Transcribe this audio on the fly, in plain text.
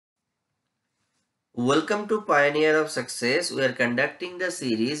Welcome to Pioneer of Success. We are conducting the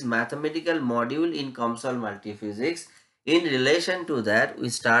series Mathematical Module in COMSOL Multiphysics. In relation to that, we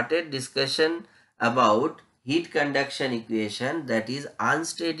started discussion about heat conduction equation, that is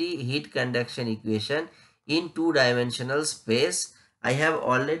unsteady heat conduction equation in two-dimensional space. I have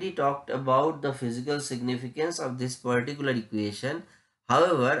already talked about the physical significance of this particular equation.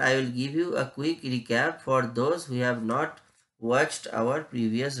 However, I will give you a quick recap for those who have not watched our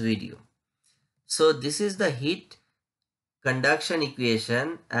previous video. So this is the heat conduction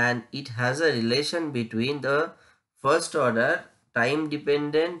equation and it has a relation between the first order time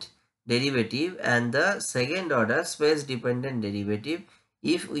dependent derivative and the second order space dependent derivative.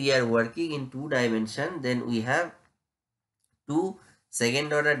 If we are working in two dimension, then we have two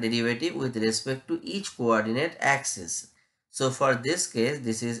second order derivative with respect to each coordinate axis. So for this case,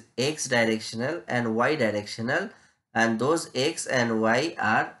 this is x directional and y directional, and those x and y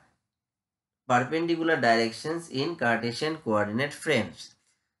are perpendicular directions in Cartesian coordinate frames.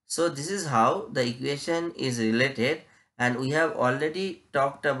 So this is how the equation is related, and we have already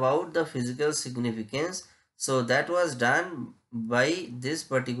talked about the physical significance. So that was done by this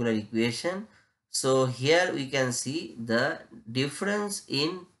particular equation. So here we can see the difference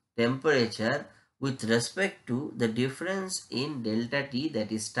in temperature with respect to the difference in delta t,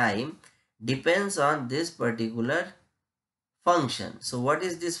 that is time, depends on this particular function. So what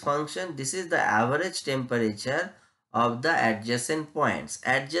is this function? This is the average temperature of the adjacent points.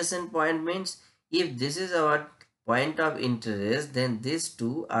 Adjacent point means if this is our point of interest, then these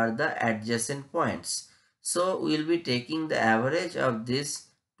two are the adjacent points. So we will be taking the average of these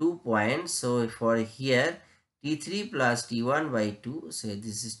 2 points. So for here T3 plus T1 by 2, say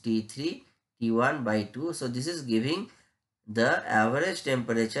this is T3 T1 by 2. So this is giving the average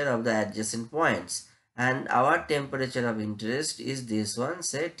temperature of the adjacent points, and our temperature of interest is this one,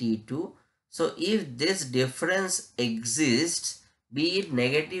 say T2. So if this difference exists, be it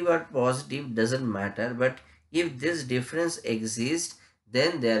negative or positive, doesn't matter, but if this difference exists,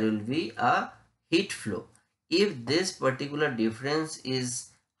 then there will be a heat flow. If this particular difference is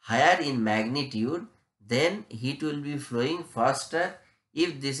higher in magnitude, then heat will be flowing faster.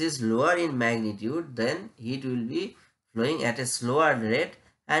 If this is lower in magnitude, then heat will be flowing at a slower rate,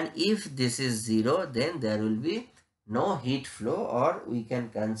 and if this is 0, then there will be no heat flow, or we can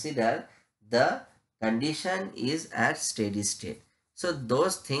consider the condition is at steady state. So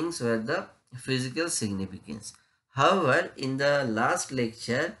those things were the physical significance. However, in the last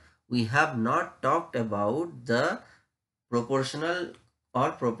lecture we have not talked about the proportional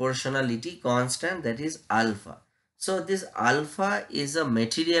or proportionality constant, that is alpha. So this alpha is a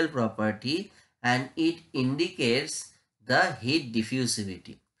material property and it indicates the heat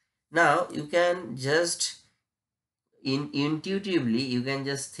diffusivity. Now you can just intuitively you can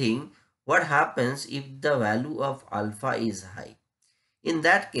just think what happens if the value of alpha is high. In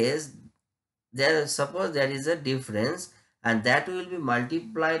that case, suppose there is a difference and that will be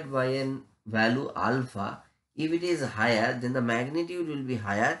multiplied by an value alpha. If it is higher, then the magnitude will be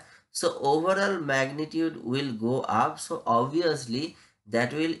higher, so overall magnitude will go up. So obviously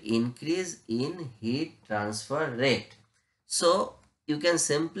that will increase in heat transfer rate. So you can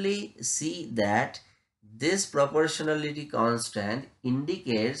simply see that this proportionality constant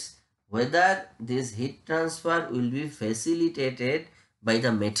indicates whether this heat transfer will be facilitated by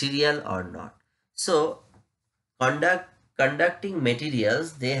the material or not. So conducting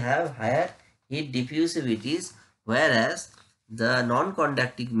materials, they have higher heat diffusivities, whereas the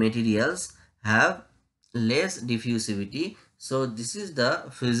non-conducting materials have less diffusivity. So this is the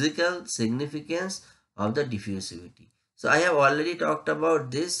physical significance of the diffusivity. So I have already talked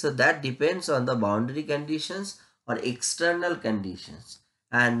about this. So that depends on the boundary conditions or external conditions,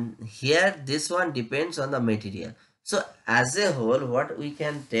 and here this one depends on the material. So as a whole, what we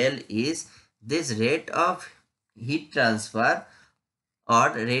can tell is this rate of heat transfer or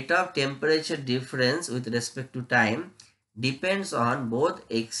rate of temperature difference with respect to time depends on both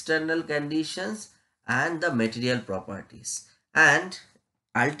external conditions and the material properties, and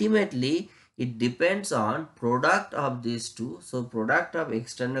ultimately it depends on product of these two. So product of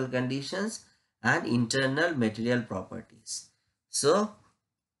external conditions and internal material properties. So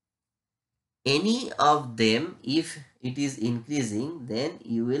any of them, if it is increasing, then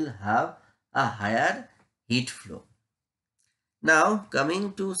you will have a higher heat flow. Now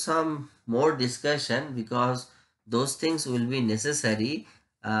coming to some more discussion, because those things will be necessary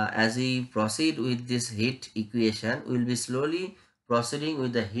as we proceed with this heat equation. We will be slowly proceeding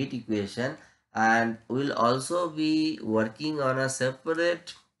with the heat equation, and we will also be working on a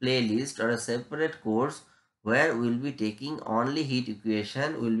separate playlist or a separate course where we will be taking only heat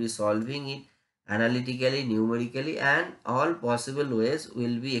equation. We will be solving it analytically, numerically, and all possible ways.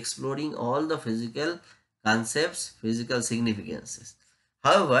 We'll be exploring all the physical concepts, physical significances.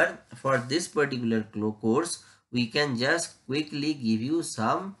 However, for this particular course, we can just quickly give you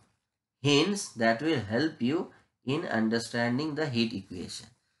some hints that will help you in understanding the heat equation.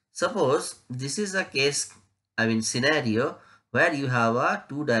 Suppose this is a case, scenario where you have a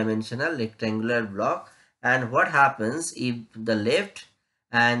two-dimensional rectangular block, and what happens if the left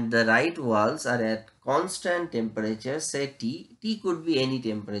and the right walls are at constant temperature, say T could be any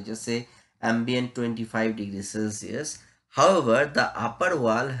temperature, say ambient 25 degrees Celsius. However, the upper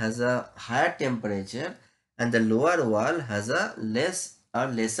wall has a higher temperature and the lower wall has a less or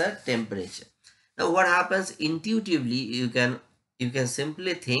lesser temperature. Now what happens intuitively, you can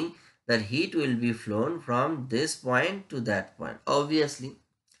simply think that heat will be flown from this point to that point, obviously.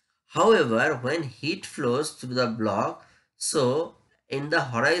 However, when heat flows through the block, so in the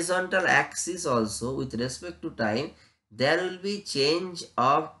horizontal axis also with respect to time, there will be change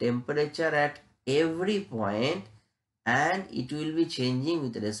of temperature at every point, and it will be changing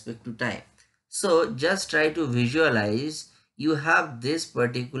with respect to time. So just try to visualize, you have this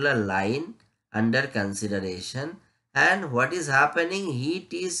particular line under consideration, and what is happening,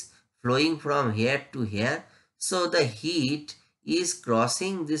 heat is flowing from here to here. So the heat is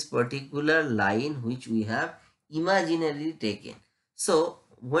crossing this particular line which we have imaginarily taken. So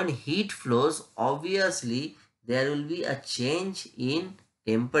when heat flows, obviously there will be a change in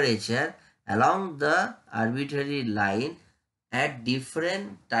temperature along the arbitrary line at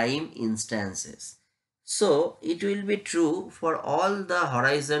different time instances. So it will be true for all the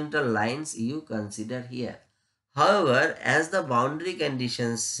horizontal lines you consider here. However, as the boundary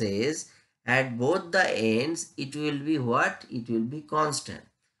condition says, at both the ends it will be what? It will be constant.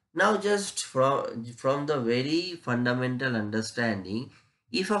 Now just from the very fundamental understanding,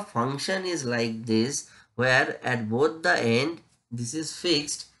 if a function is like this, where at both the end this is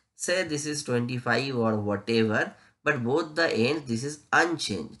fixed, say this is 25 or whatever, but both the ends this is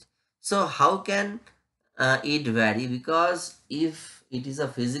unchanged. So how can it vary? Because if it is a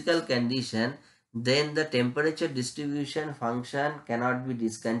physical condition, then the temperature distribution function cannot be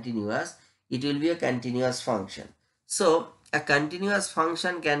discontinuous, it will be a continuous function. So a continuous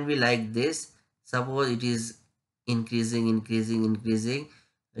function can be like this. Suppose it is increasing, increasing, increasing,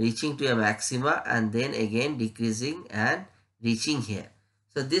 reaching to a maxima, and then again decreasing and reaching here.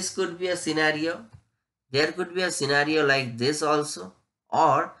 So this could be a scenario. There could be a scenario like this also,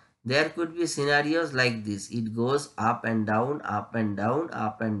 or there could be scenarios like this. It goes up and down, up and down,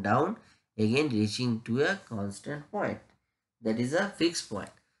 up and down, again reaching to a constant point. That is a fixed point.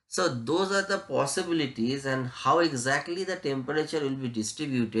 So those are the possibilities, and how exactly the temperature will be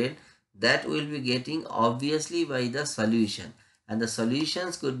distributed, that will be getting obviously by the solution. And the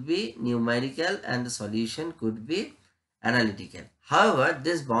solutions could be numerical and the solution could be analytical. However,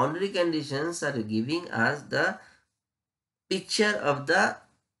 these boundary conditions are giving us the picture of the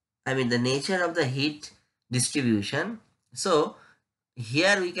nature of the heat distribution. So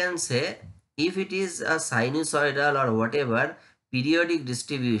here we can say, if it is a sinusoidal or whatever periodic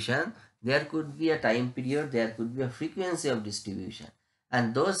distribution, there could be a time period, there could be a frequency of distribution,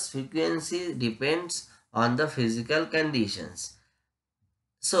 and those frequencies depends on the physical conditions.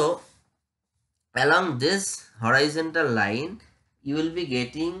 So along this horizontal line, you will be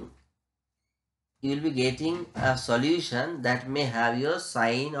getting a solution that may have your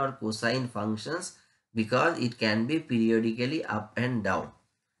sine or cosine functions, because it can be periodically up and down.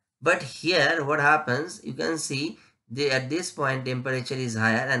 But here what happens, you can see at this point temperature is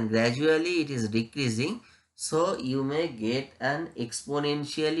higher and gradually it is decreasing. So you may get an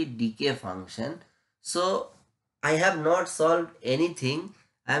exponentially decay function. So I have not solved anything.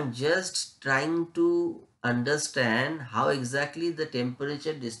 I am just trying to understand how exactly the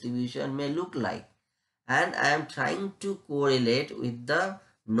temperature distribution may look like, and I am trying to correlate with the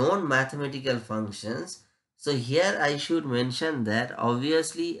known mathematical functions. So here I should mention that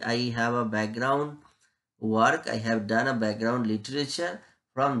obviously I have a background work, I have done a background literature,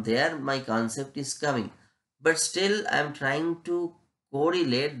 from there my concept is coming. But still I am trying to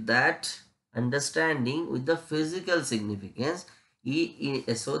correlate that understanding with the physical significance,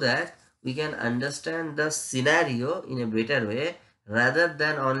 so that we can understand the scenario in a better way rather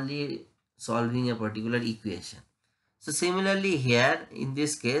than only solving a particular equation. So similarly here in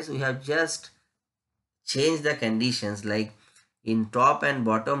this case we have just changed the conditions, like in top and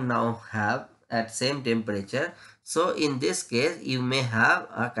bottom now have at same temperature. So in this case you may have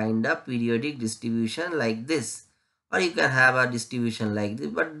a kind of periodic distribution like this, or you can have a distribution like this,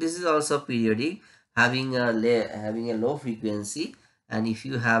 but this is also periodic, having a low frequency. And if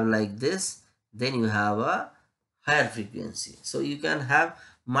you have like this, then you have a higher frequency. So you can have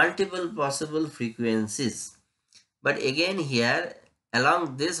multiple possible frequencies. But again here,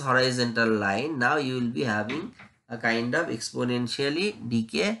 along this horizontal line, now you will be having a kind of exponentially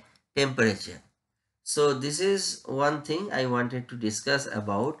decay temperature. So this is one thing I wanted to discuss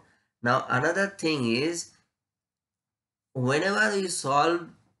about. Now another thing is, whenever we solve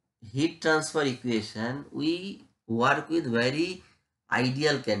heat transfer equation, we work with very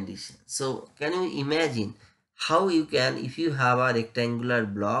ideal conditions. So can you imagine how you can, if you have a rectangular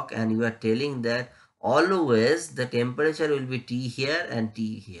block and you are telling that always the temperature will be T here and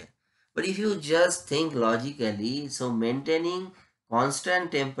T here. But if you just think logically, so maintaining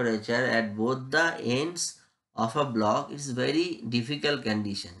constant temperature at both the ends of a block is very difficult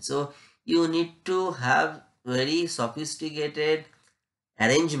condition. So you need to have very sophisticated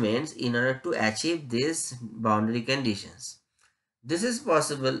arrangements in order to achieve these boundary conditions. This is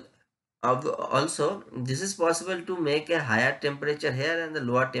possible. Also, this is possible to make a higher temperature here and the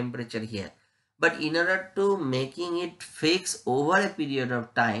lower temperature here. But in order to making it fix over a period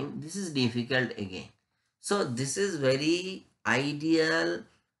of time, this is difficult again. So this is very ideal,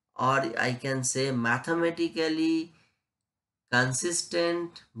 or I can say mathematically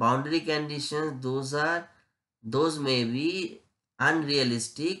consistent boundary conditions. Those may be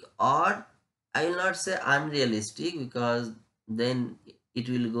unrealistic, or I will not say unrealistic because then it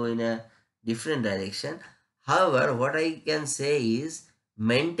will go in a different direction. However, what I can say is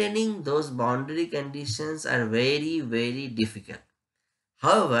maintaining those boundary conditions are very difficult.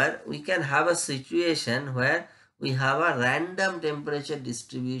 However, we can have a situation where we have a random temperature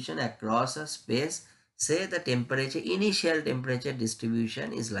distribution across a space. Say the initial temperature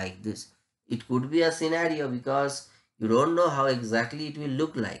distribution is like this. It could be a scenario because you don't know how exactly it will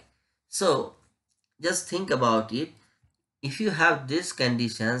look like. So just think about it. If you have these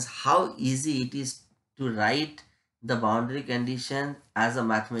conditions, how easy it is to write the boundary condition as a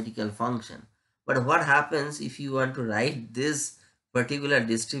mathematical function. But what happens if you want to write this particular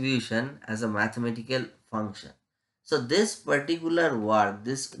distribution as a mathematical function? So this particular work,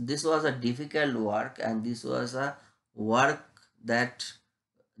 this was a difficult work, and this was a work that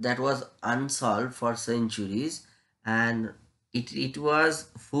was unsolved for centuries, and it was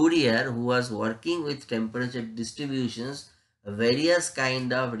Fourier who was working with temperature distributions, various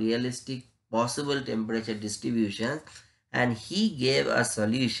kind of realistic possible temperature distributions, and he gave a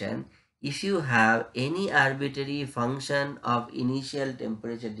solution. If you have any arbitrary function of initial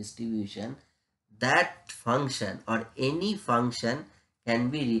temperature distribution, that function or any function can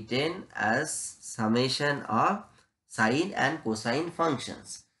be written as summation of sine and cosine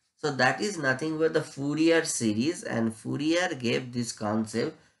functions. So that is nothing but the Fourier series, and Fourier gave this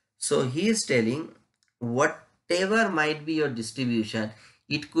concept. So he is telling whatever might be your distribution,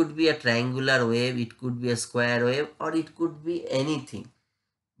 it could be a triangular wave, it could be a square wave, or it could be anything,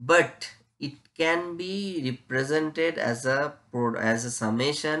 but it can be represented as a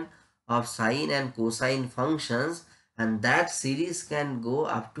summation of sine and cosine functions, and that series can go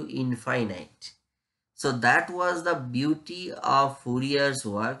up to infinite. So that was the beauty of Fourier's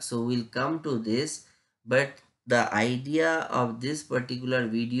work. So we'll come to this, but the idea of this particular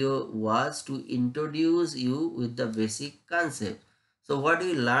video was to introduce you with the basic concept. So what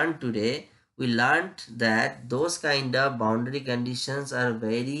we learned today, we learned that those kind of boundary conditions are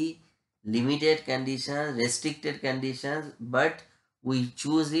very limited conditions, restricted conditions, but we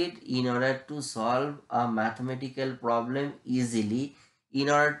choose it in order to solve a mathematical problem easily, in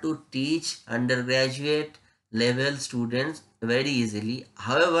order to teach undergraduate level students very easily.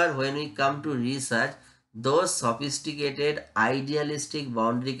 However, when we come to research, those sophisticated idealistic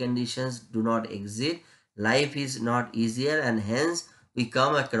boundary conditions do not exist. Life is not easier, and hence we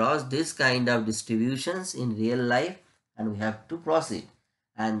come across this kind of distributions in real life, and we have to proceed.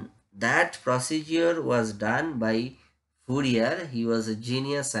 And that procedure was done by Fourier. He was a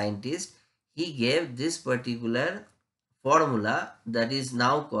genius scientist. He gave this particular formula that is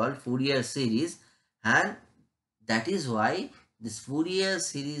now called Fourier series, and that is why this Fourier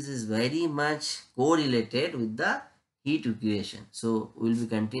series is very much correlated with the heat equation. So we will be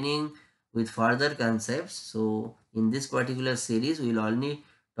continuing with further concepts. So in this particular series we will only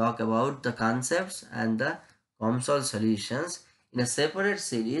talk about the concepts and the comsol solutions. In a separate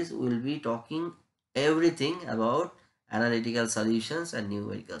series we will be talking everything about analytical solutions and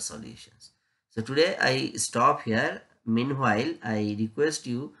numerical solutions. So today I stop here. Meanwhile, I request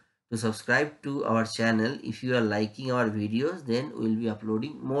you to subscribe to our channel. If you are liking our videos, then we will be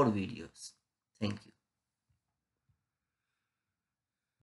uploading more videos. Thank you.